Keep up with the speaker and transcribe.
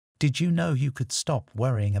Did you know you could stop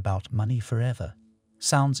worrying about money forever?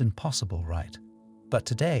 Sounds impossible, right? But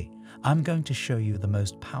today, I'm going to show you the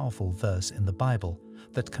most powerful verse in the Bible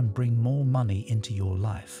that can bring more money into your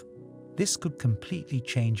life. This could completely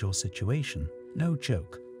change your situation, no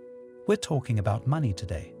joke. We're talking about money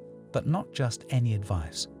today, but not just any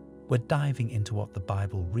advice. We're diving into what the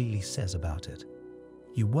Bible really says about it.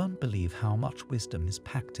 You won't believe how much wisdom is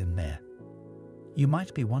packed in there. You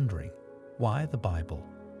might be wondering, why the Bible?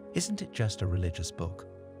 Isn't it just a religious book?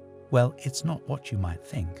 Well, it's not what you might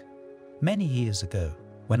think. Many years ago,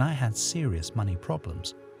 when I had serious money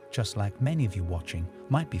problems, just like many of you watching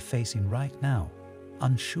might be facing right now,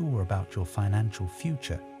 unsure about your financial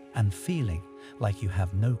future and feeling like you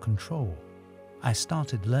have no control, I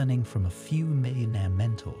started learning from a few millionaire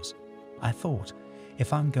mentors. I thought,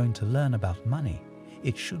 if I'm going to learn about money,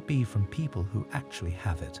 it should be from people who actually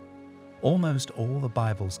have it. Almost all the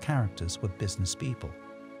Bible's characters were business people.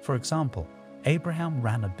 For example, Abraham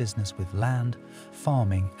ran a business with land,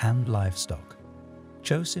 farming, and livestock.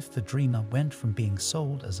 Joseph the dreamer went from being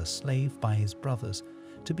sold as a slave by his brothers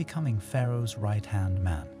to becoming Pharaoh's right-hand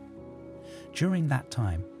man. During that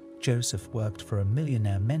time, Joseph worked for a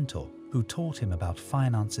millionaire mentor who taught him about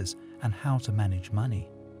finances and how to manage money,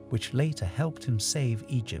 which later helped him save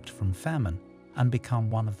Egypt from famine and become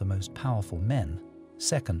one of the most powerful men,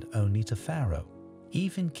 second only to Pharaoh.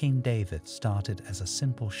 Even King David started as a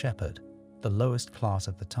simple shepherd, the lowest class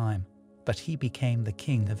at the time, but he became the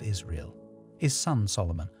king of Israel. His son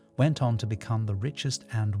Solomon went on to become the richest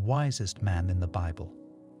and wisest man in the Bible.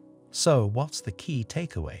 So what's the key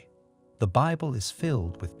takeaway? The Bible is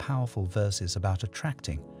filled with powerful verses about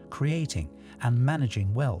attracting, creating, and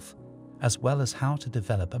managing wealth, as well as how to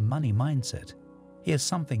develop a money mindset. Here's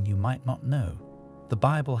something you might not know. The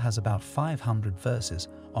Bible has about 500 verses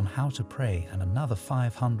on how to pray and another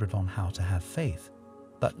 500 on how to have faith.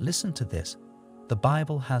 But listen to this, the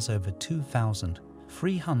Bible has over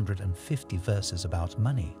 2,350 verses about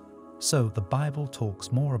money. So the Bible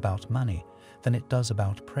talks more about money than it does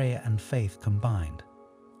about prayer and faith combined.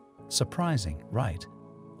 Surprising, right?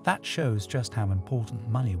 That shows just how important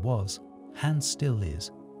money was, and still is.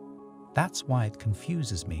 That's why it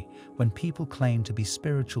confuses me when people claim to be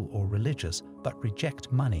spiritual or religious but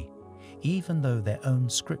reject money, even though their own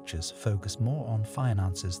scriptures focus more on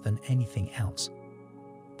finances than anything else.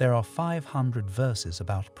 There are 500 verses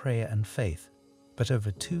about prayer and faith, but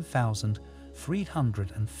over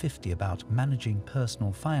 2,350 about managing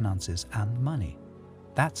personal finances and money.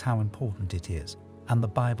 That's how important it is, and the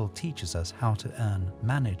Bible teaches us how to earn,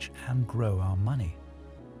 manage, and grow our money.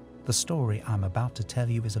 The story I'm about to tell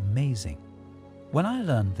you is amazing. When I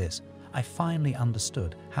learned this, I finally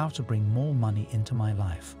understood how to bring more money into my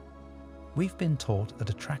life. We've been taught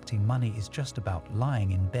that attracting money is just about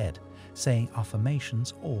lying in bed, saying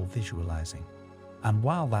affirmations or visualizing. And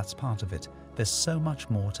while that's part of it, there's so much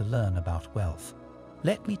more to learn about wealth.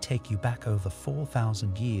 Let me take you back over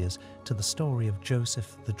 4,000 years to the story of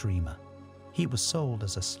Joseph the dreamer. He was sold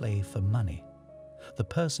as a slave for money. The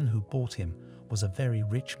person who bought him was a very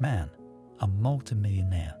rich man, a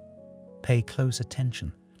multimillionaire. Pay close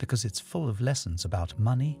attention because it's full of lessons about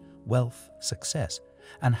money, wealth, success,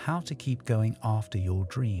 and how to keep going after your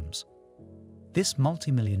dreams. This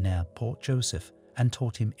multimillionaire bought Joseph and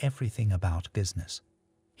taught him everything about business.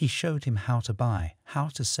 He showed him how to buy, how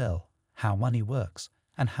to sell, how money works,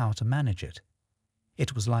 and how to manage it.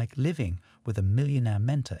 It was like living with a millionaire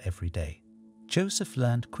mentor every day. Joseph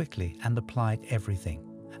learned quickly and applied everything,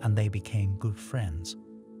 and they became good friends.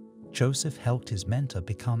 Joseph helped his mentor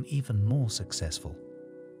become even more successful.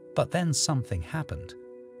 But then something happened.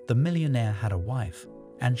 The millionaire had a wife,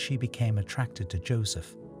 and she became attracted to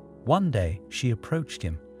Joseph. One day, she approached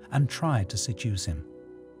him and tried to seduce him.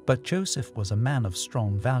 But Joseph was a man of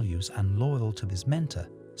strong values and loyal to his mentor,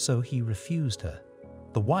 so he refused her.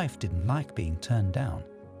 The wife didn't like being turned down.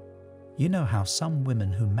 You know how some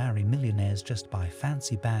women who marry millionaires just buy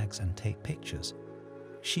fancy bags and take pictures?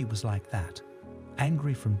 She was like that.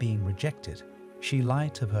 Angry from being rejected, she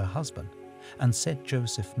lied to her husband and said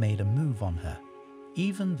Joseph made a move on her.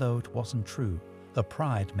 Even though it wasn't true, the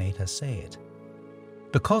pride made her say it.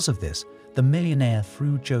 Because of this, the millionaire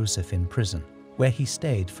threw Joseph in prison, where he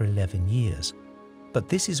stayed for 11 years. But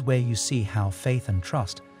this is where you see how faith and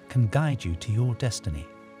trust can guide you to your destiny.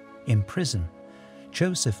 In prison,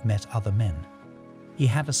 Joseph met other men. He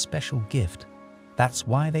had a special gift. That's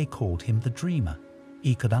why they called him the dreamer.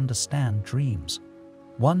 He could understand dreams.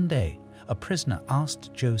 One day, a prisoner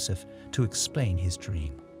asked Joseph to explain his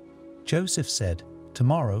dream. Joseph said,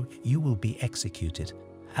 "Tomorrow you will be executed,"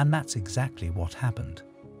 and that's exactly what happened.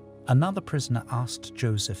 Another prisoner asked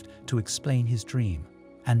Joseph to explain his dream.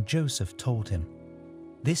 And Joseph told him,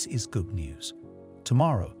 "This is good news.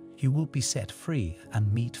 Tomorrow you will be set free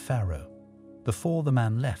and meet Pharaoh." Before the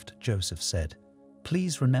man left, Joseph said,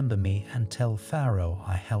 "Please remember me and tell Pharaoh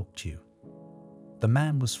I helped you." The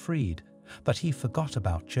man was freed, but he forgot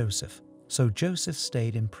about Joseph, so Joseph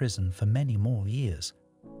stayed in prison for many more years.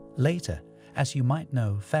 Later, as you might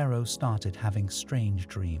know, Pharaoh started having strange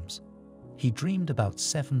dreams. He dreamed about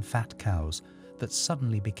 7 fat cows that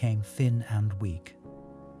suddenly became thin and weak.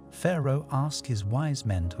 Pharaoh asked his wise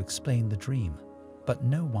men to explain the dream, but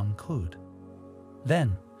no one could.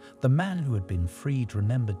 Then, the man who had been freed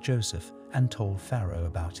remembered Joseph and told Pharaoh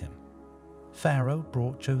about him. Pharaoh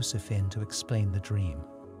brought Joseph in to explain the dream.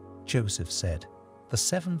 Joseph said, "The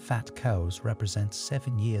 7 fat cows represent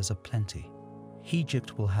 7 years of plenty.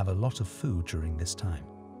 Egypt will have a lot of food during this time.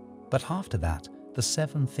 But after that, the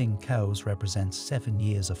 7 thin cows represent 7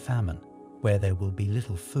 years of famine, where there will be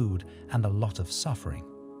little food and a lot of suffering."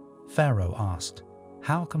 Pharaoh asked,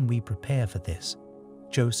 "How can we prepare for this?"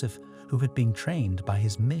 Joseph, who had been trained by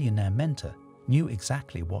his millionaire mentor, knew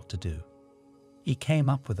exactly what to do. He came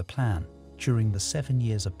up with a plan. During the 7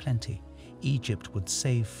 years of plenty, Egypt would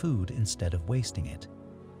save food instead of wasting it.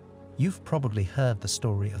 You've probably heard the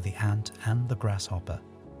story of the ant and the grasshopper.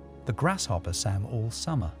 The grasshopper sang all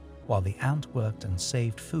summer, while the ant worked and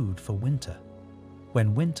saved food for winter.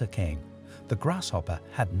 When winter came, the grasshopper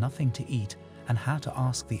had nothing to eat and had to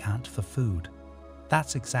ask the ant for food.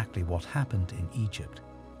 That's exactly what happened in Egypt.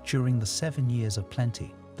 During the 7 years of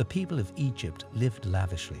plenty, the people of Egypt lived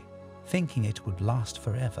lavishly, thinking it would last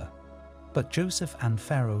forever. But Joseph and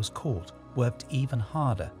Pharaoh's court worked even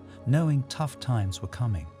harder, knowing tough times were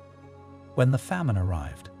coming. When the famine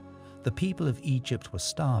arrived, the people of Egypt were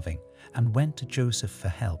starving and went to Joseph for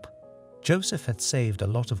help. Joseph had saved a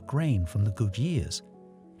lot of grain from the good years.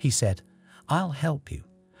 He said, "I'll help you,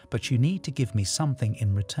 but you need to give me something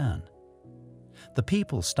in return." The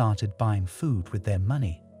people started buying food with their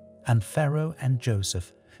money, and Pharaoh and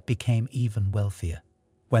Joseph became even wealthier.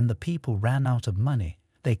 When the people ran out of money,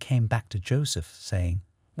 they came back to Joseph saying,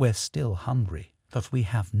 "We're still hungry, but we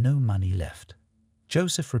have no money left."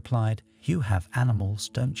 Joseph replied, "You have animals,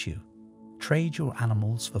 don't you? Trade your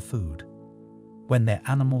animals for food." When their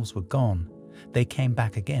animals were gone, they came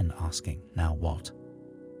back again asking, "Now what?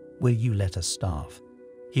 Will you let us starve?"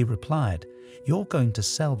 He replied, "You're going to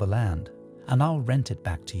sell the land, and I'll rent it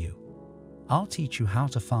back to you. I'll teach you how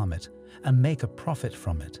to farm it and make a profit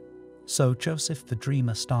from it." So Joseph the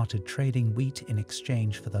dreamer started trading wheat in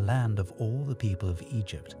exchange for the land of all the people of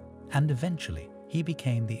Egypt, and eventually he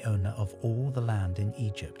became the owner of all the land in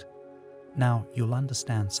Egypt. Now you'll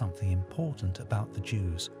understand something important about the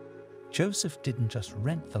Jews. Joseph didn't just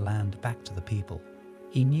rent the land back to the people.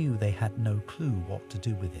 He knew they had no clue what to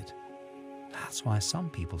do with it. That's why some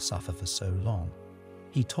people suffer for so long.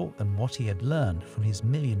 He taught them what he had learned from his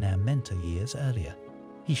millionaire mentor years earlier.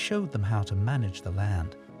 He showed them how to manage the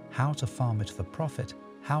land, how to farm it for profit,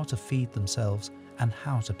 how to feed themselves, and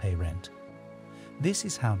how to pay rent. This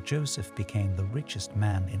is how Joseph became the richest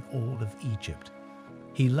man in all of Egypt.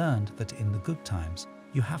 He learned that in the good times,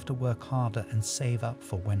 you have to work harder and save up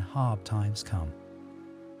for when hard times come.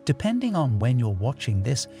 Depending on when you're watching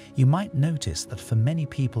this, you might notice that for many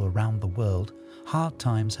people around the world, hard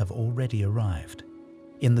times have already arrived.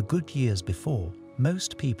 In the good years before,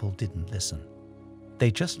 most people didn't listen.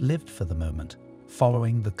 They just lived for the moment,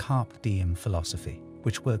 following the carpe diem philosophy,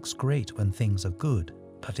 which works great when things are good,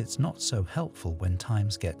 but it's not so helpful when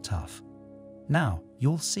times get tough. Now,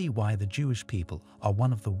 you'll see why the Jewish people are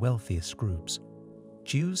one of the wealthiest groups.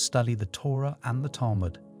 Jews study the Torah and the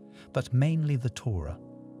Talmud, but mainly the Torah.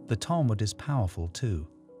 The Talmud is powerful too.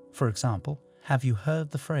 For example, have you heard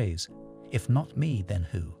the phrase, "If not me, then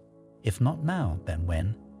who? If not now, then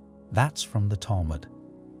when?" That's from the Talmud.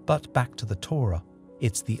 But back to the Torah,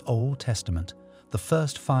 it's the Old Testament, the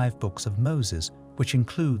first 5 books of Moses, which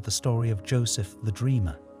include the story of Joseph the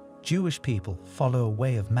dreamer. Jewish people follow a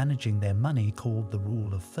way of managing their money called the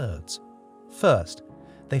rule of thirds. First,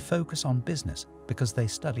 they focus on business because they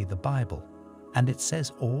study the Bible, and it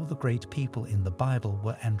says all the great people in the Bible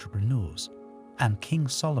were entrepreneurs. And King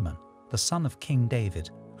Solomon, the son of King David,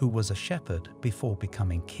 who was a shepherd before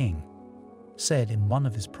becoming king, said in one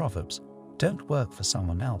of his proverbs, "Don't work for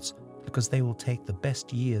someone else, because they will take the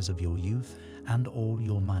best years of your youth and all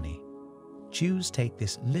your money." Jews take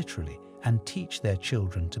this literally and teach their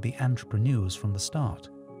children to be entrepreneurs from the start.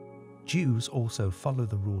 Jews also follow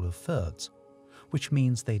the rule of thirds, which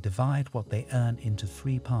means they divide what they earn into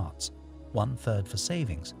 3 parts, 1/3 for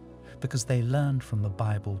savings, because they learned from the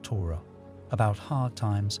Bible Torah about hard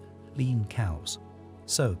times, lean cows,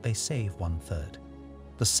 so they save 1/3.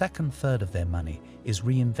 The second third of their money is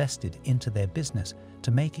reinvested into their business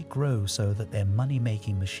to make it grow so that their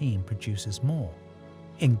money-making machine produces more.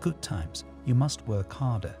 In good times, you must work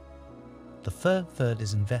harder. The third third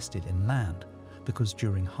is invested in land because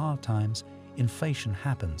during hard times, inflation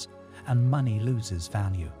happens and money loses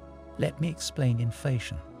value. Let me explain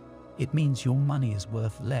inflation. It means your money is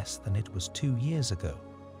worth less than it was 2 years ago.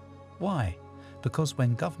 Why? Because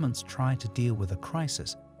when governments try to deal with a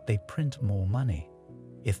crisis, they print more money.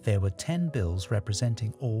 If there were 10 bills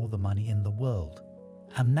representing all the money in the world,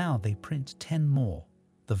 and now they print 10 more,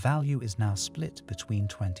 the value is now split between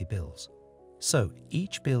 20 bills. So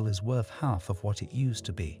each bill is worth half of what it used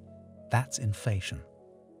to be. That's inflation.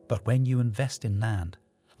 But when you invest in land,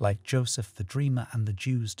 like Joseph the dreamer and the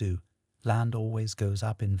Jews do, land always goes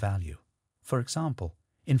up in value. For example,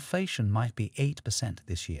 inflation might be 8%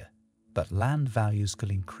 this year, but land values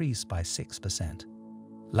could increase by 6%.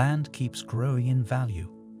 Land keeps growing in value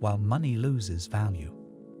while money loses value.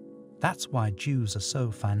 That's why Jews are so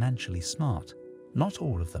financially smart. Not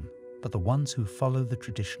all of them, but the ones who follow the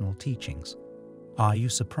traditional teachings. Are you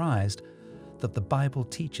surprised that the Bible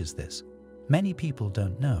teaches this? Many people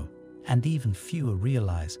don't know, and even fewer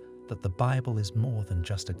realize that the Bible is more than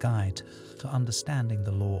just a guide to understanding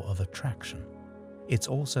the law of attraction. It's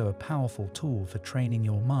also a powerful tool for training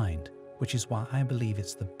your mind, which is why I believe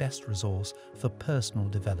it's the best resource for personal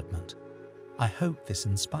development. I hope this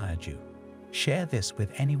inspired you. Share this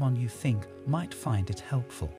with anyone you think might find it helpful.